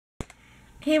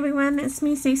Hey everyone, it's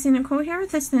me, Stacey Nicole here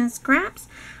with this is Scraps.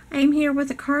 I am here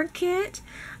with a card kit.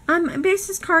 I based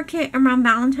this card kit around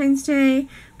Valentine's Day. I'm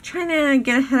trying to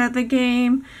get ahead of the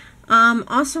game.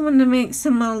 Also wanted to make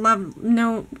some little love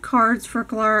note cards for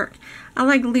Clark. I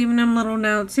like leaving him little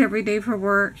notes every day for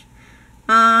work.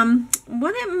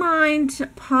 Wouldn't mind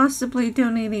possibly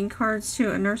donating cards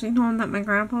to a nursing home that my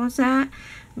grandpa was at.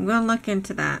 I'm going to look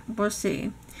into that. We'll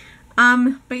see.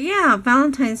 But yeah,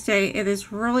 Valentine's Day, it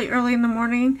is really early in the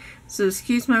morning, so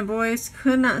excuse my voice,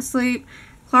 could not sleep.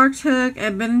 Clark took a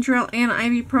Benadryl and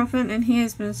ibuprofen, and he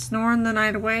has been snoring the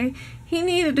night away. He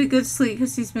needed a good sleep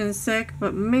because he's been sick,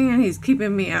 but man, he's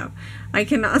keeping me up. I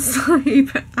cannot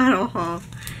sleep at all.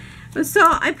 So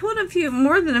I pulled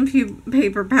more than a few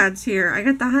paper pads here. I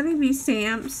got the honeybee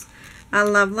stamps,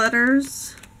 love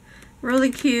letters.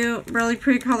 Really cute, really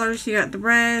pretty colors. You got the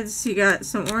reds, you got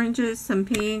some oranges, some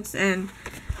pinks, and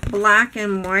black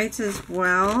and whites as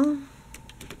well.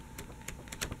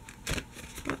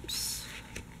 Whoops.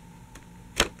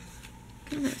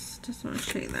 Goodness, just want to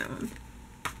show you that one.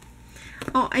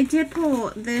 Oh, I did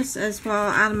pull this as well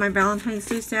out of my Valentine's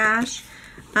Day stash.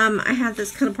 I have this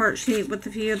cut apart sheet with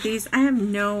a few of these. I have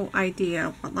no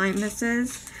idea what line this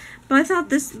is, but I thought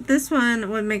this one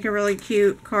would make a really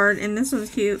cute card, and this one's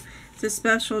cute. A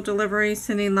special delivery,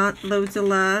 sending loads of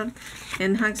love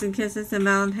and hugs and kisses and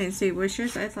Valentine's Day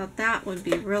wishes. I thought that would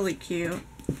be really cute.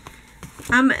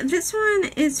 This one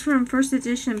is from first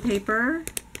edition paper.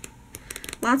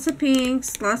 Lots of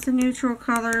pinks, lots of neutral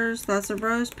colors, lots of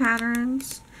rose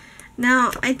patterns. Now,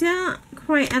 I don't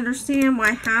quite understand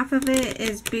why half of it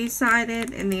is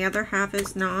B-sided and the other half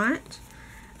is not.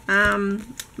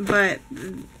 But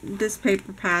this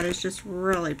paper pad is just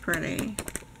really pretty.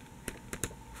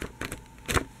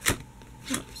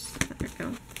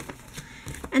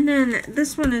 And then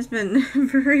this one has been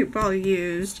very well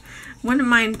used. Wouldn't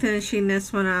mind finishing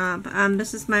this one up.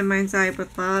 This is my Mind's Eye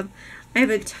with Love. I have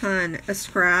a ton of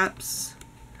scraps.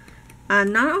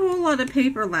 Not a whole lot of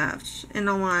paper left, in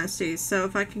all honesty. So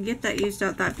if I can get that used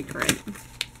up, that'd be great.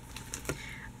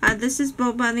 This is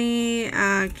Bo Bunny,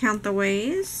 Count the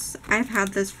Ways. I've had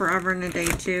this forever and a day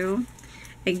too.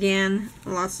 Again,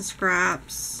 lots of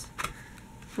scraps.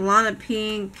 A lot of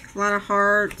pink, a lot of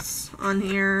hearts on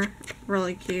here.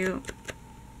 Really cute.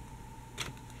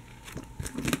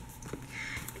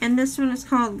 And this one is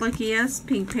called Luckiest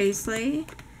Pink Paisley.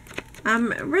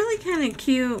 Really kind of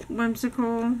cute,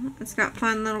 whimsical. It's got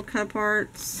fun little cut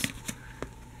parts.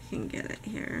 I can get it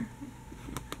here.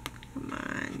 Come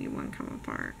on, you won't come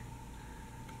apart.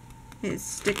 It's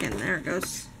sticking. There it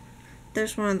goes.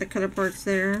 There's one of the cut parts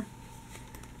there.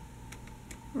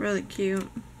 Really cute.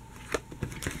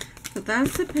 So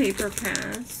that's the paper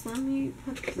pads. Let me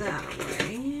put that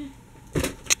away.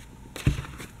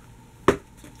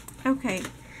 Okay.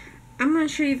 I'm going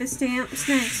to show you the stamps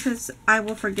next because I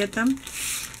will forget them.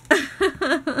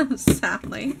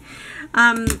 Sadly.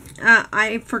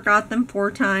 I forgot them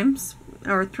 4 times.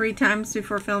 Or 3 times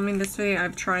before filming this video.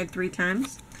 I've tried 3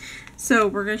 times. So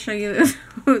we're going to show you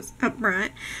those up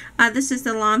front. This is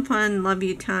the Lawn Fun Love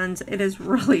You Tons. It is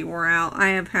really wore out. I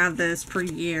have had this for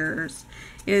years.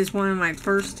 It is one of my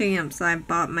first stamps I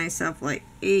bought myself like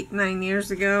 8-9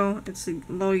 years ago. It's a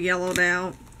little yellowed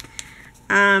out.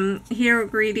 Hero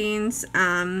Greetings.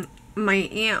 My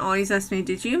aunt always asked me,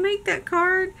 did you make that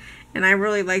card? And I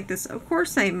really like this. Of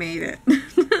course I made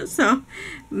it. So,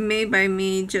 made by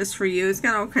me just for you. It's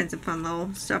got all kinds of fun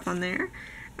little stuff on there.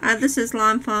 This is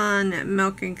Lawn Fun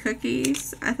Milk and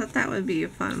Cookies. I thought that would be a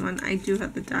fun one. I do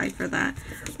have the die for that.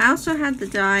 I also had the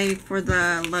die for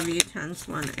the Love You Tons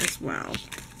one as well.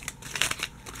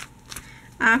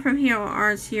 From Hero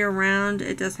Arts Year Round,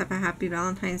 it does have a Happy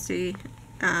Valentine's Day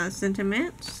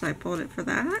sentiment, so I pulled it for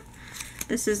that.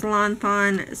 This is Lawn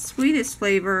Fun Sweetest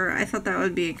Flavor. I thought that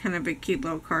would be kind of a cute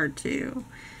little card too,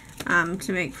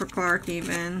 to make for Clark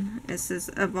even. It says,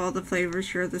 of all the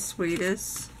flavors, you're the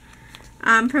sweetest.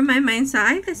 From my Mind's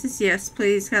Eye, this is Yes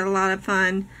Please. Got a lot of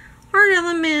fun heart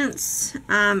elements,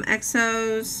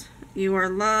 exos, You Are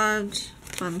Loved,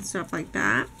 fun stuff like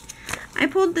that. I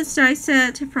pulled this die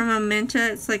set from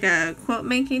Amenta. It's like a quilt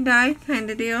making die kind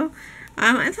of deal.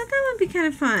 I thought that would be kind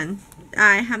of fun.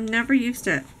 I have never used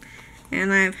it,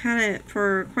 and I've had it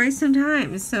for quite some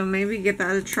time, so maybe give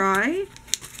that a try.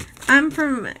 I'm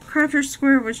from Crafter's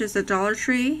Square, which is a Dollar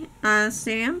Tree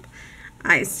stamp.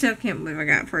 I still can't believe I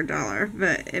got it for $1,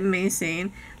 but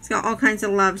amazing. It's got all kinds of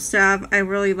love stuff. I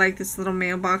really like this little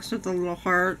mailbox with the little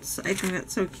hearts. I think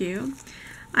that's so cute.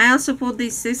 I also pulled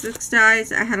these 6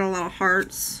 dies. I had a lot of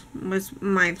hearts, was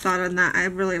my thought on that. I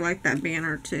really like that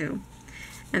banner too.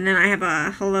 And then I have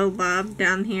a Hello Love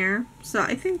down here. So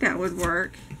I think that would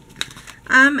work.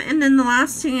 And then the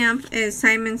last stamp is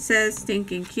Simon Says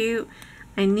Stinking Cute.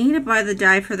 I need to buy the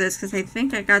die for this because I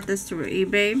think I got this through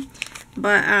eBay.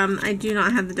 But I do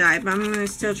not have the die. But I'm going to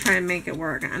still try and make it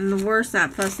work. I'm the worst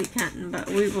at fussy cutting, but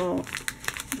we will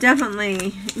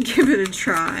definitely give it a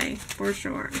try for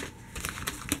sure.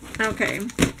 Okay.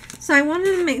 So I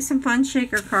wanted to make some fun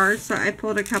shaker cards, so I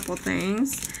pulled a couple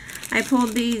things. I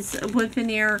pulled these wood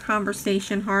veneer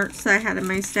conversation hearts that I had in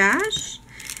my stash.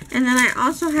 And then I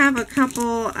also have a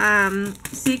couple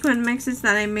sequin mixes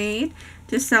that I made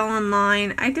to sell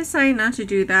online. I decided not to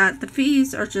do that. The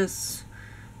fees are just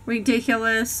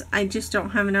ridiculous. I just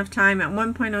don't have enough time. At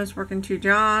one point I was working 2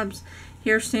 jobs.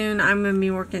 Here soon I'm going to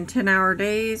be working 10-hour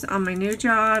days on my new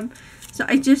job. So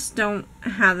I just don't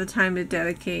have the time to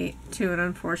dedicate to it,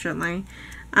 unfortunately.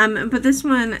 But this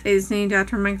one is named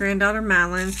after my granddaughter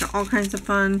Madeline. It's got all kinds of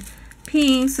fun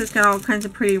pinks. It's got all kinds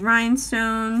of pretty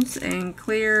rhinestones and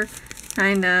clear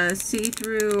kind of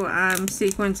see-through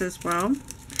sequins as well.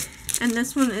 And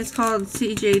this one is called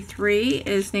CJ3.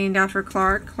 It's named after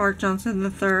Clark Johnson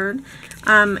III.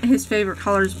 His favorite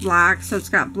color is black, so it's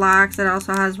got blacks. It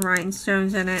also has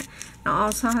rhinestones in it. It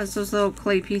also has those little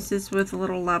clay pieces with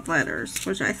little love letters,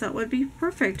 which I thought would be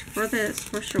perfect for this,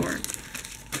 for sure.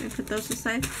 Let me put those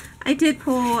aside. I did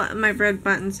pull my red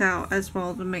buttons out as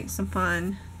well to make some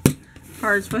fun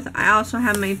cards with. I also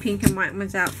have my pink and white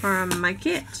ones out from my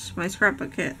kit, my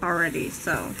scrapbook kit already,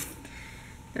 so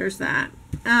there's that.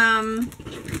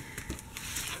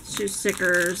 Shoe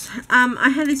stickers. I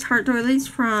had these heart doilies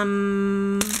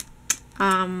from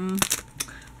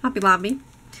Hobby Lobby.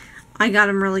 I got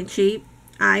them really cheap.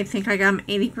 I think I got them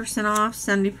 80% off,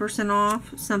 70%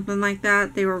 off, something like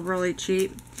that. They were really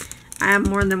cheap. I have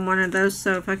more than one of those,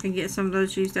 so if I can get some of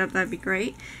those used up, that'd be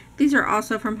great. These are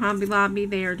also from Hobby Lobby.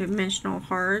 They are dimensional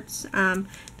hearts.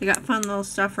 They got fun little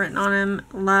stuff written on them.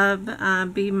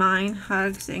 Love, be mine,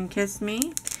 hugs, and kiss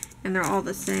me. And they're all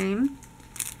the same.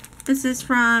 This is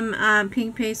from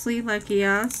Pink Paisley, Lucky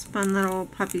Us. Fun little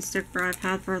puppy sticker I've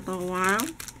had for a little while.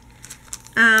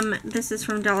 This is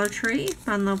from Dollar Tree.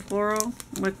 Fun little floral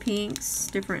with pinks,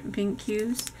 different pink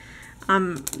hues.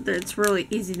 It's really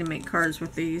easy to make cards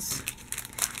with these.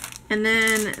 And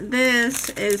then this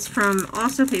is from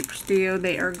also Paper Studio.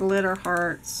 They are glitter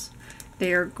hearts.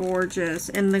 They are gorgeous.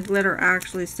 And the glitter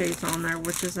actually stays on there,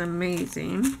 which is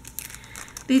amazing.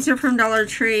 These are from Dollar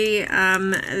Tree.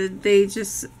 They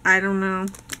just, I don't know.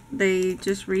 They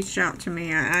just reached out to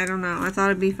me. I don't know. I thought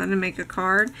it'd be fun to make a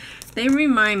card. They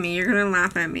remind me, you're going to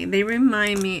laugh at me. They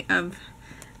remind me of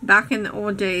back in the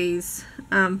old days,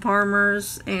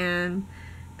 farmers and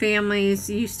families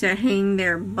used to hang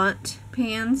their bunt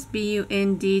pans,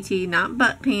 B-U-N-D-T, not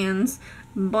butt pans,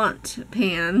 bunt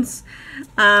pans.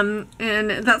 And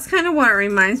that's kind of what it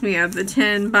reminds me of, the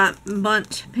 10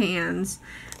 bunt pans.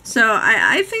 So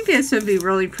I think this would be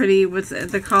really pretty with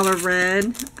the color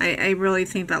red. I really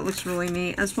think that looks really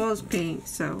neat, as well as pink.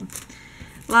 So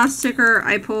last sticker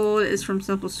I pulled is from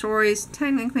Simple Stories.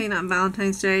 Technically not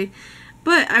Valentine's Day,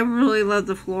 but I really love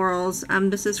the florals.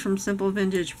 This is from Simple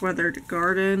Vintage Weathered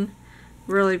Garden.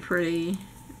 Really pretty.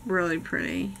 Really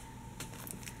pretty.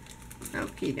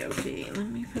 Okie dokie. Let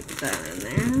me put that in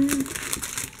there.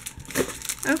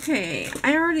 Okay,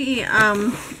 I already,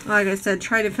 like I said,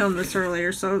 tried to film this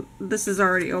earlier, so this is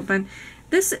already open.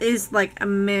 This is like a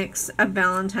mix of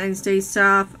Valentine's Day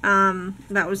stuff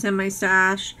that was in my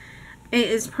stash. It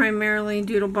is primarily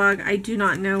Doodlebug. I do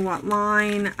not know what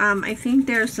line. I think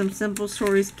there's some Simple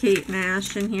Stories Kate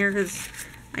Nash in here because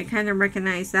I kind of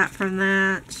recognize that from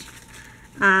that.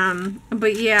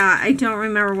 But yeah, I don't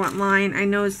remember what line. I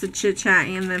know it's the Chit Chat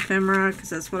and the Ephemera because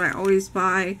that's what I always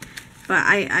buy. But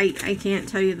I can't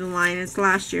tell you the line. It's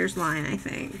last year's line, I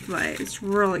think. But it's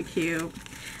really cute.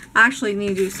 I actually need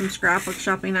to do some scrapbook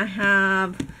shopping. I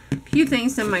have a few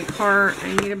things in my cart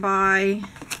I need to buy.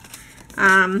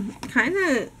 Kind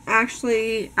of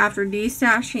actually, after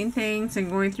destashing things and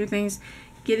going through things,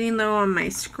 getting low on my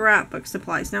scrapbook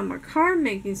supplies. Now, my card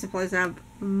making supplies I have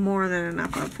more than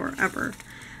enough of forever.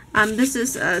 This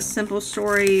is Simple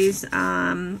Stories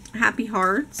Happy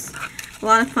Hearts. A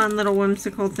lot of fun little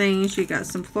whimsical things. You got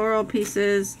some floral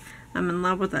pieces. I'm in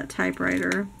love with that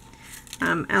typewriter.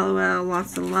 LOL,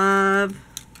 lots of love.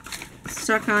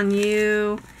 Stuck on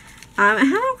you. I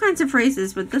have all kinds of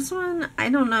phrases, but this one, I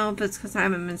don't know if it's because I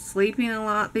haven't been sleeping a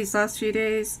lot these last few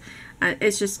days.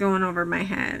 It's just going over my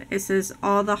head. It says,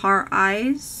 all the heart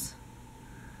eyes.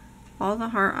 All the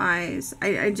heart eyes.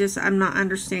 I'm not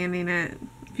understanding it.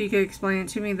 If you could explain it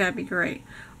to me, that'd be great.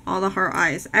 All the heart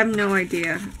eyes. I have no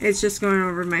idea. It's just going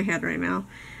over my head right now.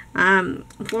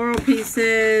 Floral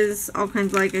pieces, all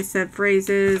kinds, like I said,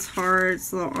 phrases,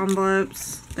 hearts, little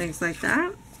envelopes, things like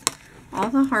that. All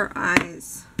the heart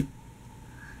eyes.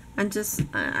 I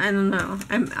don't know.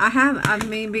 I've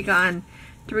maybe gotten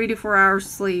 3 to 4 hours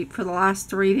sleep for the last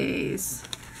 3 days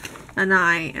a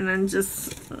night, and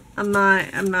I'm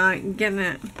not getting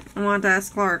it. I want to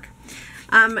ask Clark.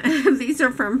 These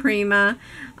are from Prima.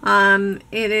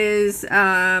 It is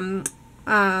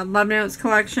Love Notes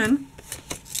collection.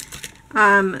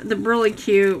 They're really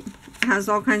cute. It has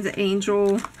all kinds of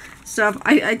angel stuff.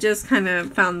 I just kind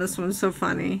of found this one so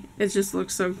funny. It just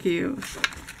looks so cute.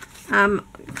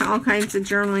 All kinds of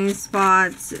journaling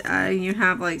spots. You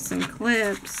have like some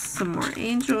clips, some more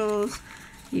angels.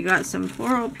 You got some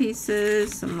floral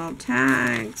pieces, some little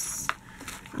tags,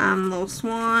 little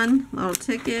swan, little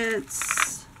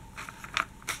tickets.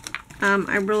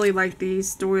 I really like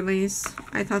these doilies.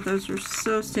 I thought those were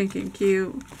so stinking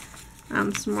cute.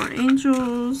 Some more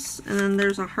angels, and then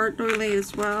there's a heart doily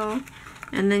as well.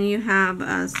 And then you have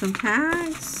some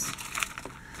tags.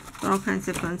 All kinds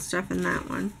of fun stuff in that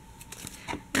one.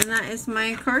 And that is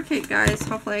my card kit, guys.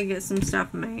 Hopefully I get some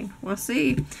stuff made. We'll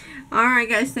see. Alright,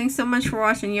 guys. Thanks so much for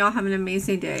watching. Y'all have an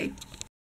amazing day.